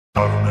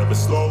I don't ever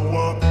slow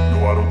up,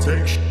 no I don't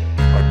take shit.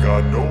 I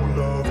got no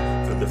love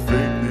for the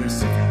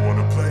fakeness. If you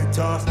wanna play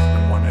tough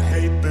and wanna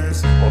hate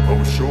this, I'll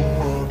always show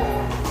up.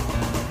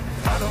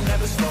 I don't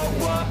ever slow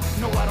up,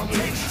 no I don't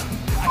take shit.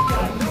 I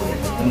got no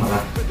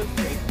love for the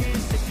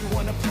fakeness. If you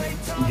wanna play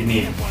tough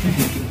Gini.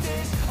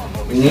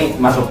 Ini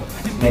masuk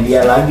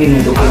media lagi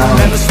nih tuh. I don't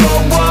ever slow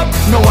up,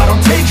 no I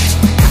don't take shit.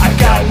 I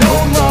got no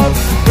love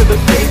for the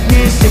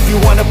fakeness. If you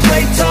wanna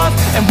play tough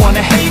and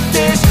wanna hate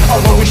this,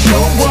 I'll always show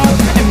up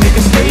and make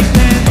a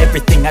statement.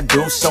 Everything I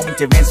do so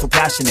intense, so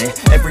passionate.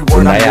 Every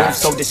word I use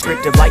so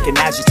descriptive like an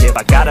adjective.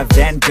 I got a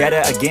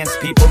vendetta against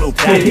people who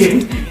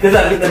practice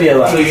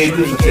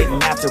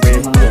getting after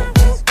it.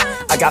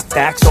 I got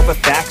facts over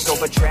tracks.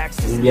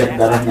 Lihat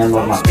darahnya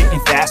normal. Speaking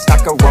fast, I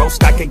could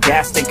roast, I could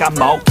gas. Think I'm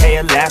okay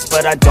at last,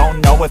 but I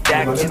don't know if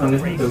that can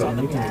erase all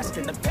the past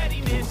and the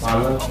pettiness. A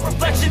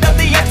reflection of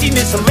the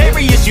emptiness,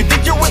 hilarious. You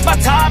think you're worth my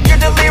time, you're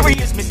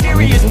delirious.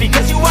 Mysterious,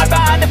 because you hide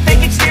behind a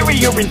fake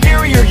exterior.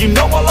 Inferior, you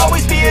know I'll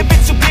always be a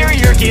bit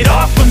superior. Get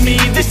off of me,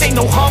 this ain't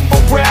no humble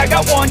brag.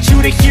 I want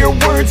you to hear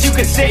words, you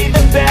can say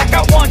them back.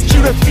 I want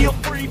you to feel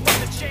free from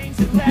the chains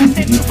that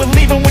last. And to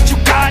believe in what you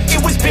got,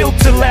 it was built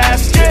to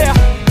last, yeah.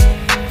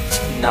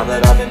 Now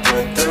that I've been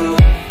put through,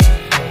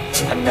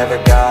 I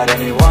never got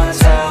anyone's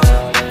help.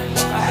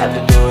 I had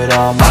to do it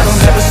all myself. I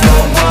don't ever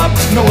slow up,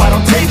 no I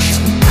don't take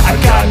shit. I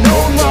got no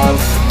love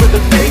for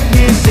the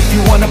fakeness. If you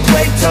wanna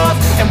play tough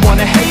and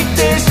wanna hate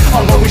this,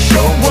 I'll always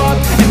show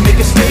up and make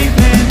a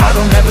statement. I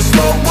don't ever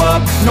slow up,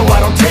 no I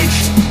don't take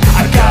shit.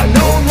 I got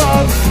no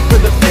love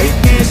for the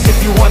fakeness. If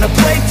you wanna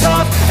play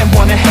tough and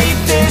wanna hate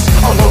this,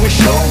 I'll always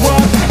show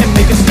up and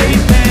make a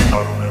statement.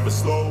 I don't ever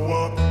slow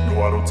up,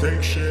 no I don't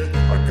take shit.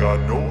 I got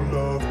no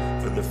love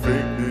for the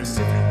fakeness.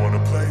 If you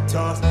wanna play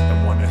tough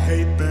and wanna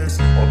hate this,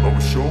 I'll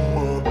always show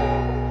up.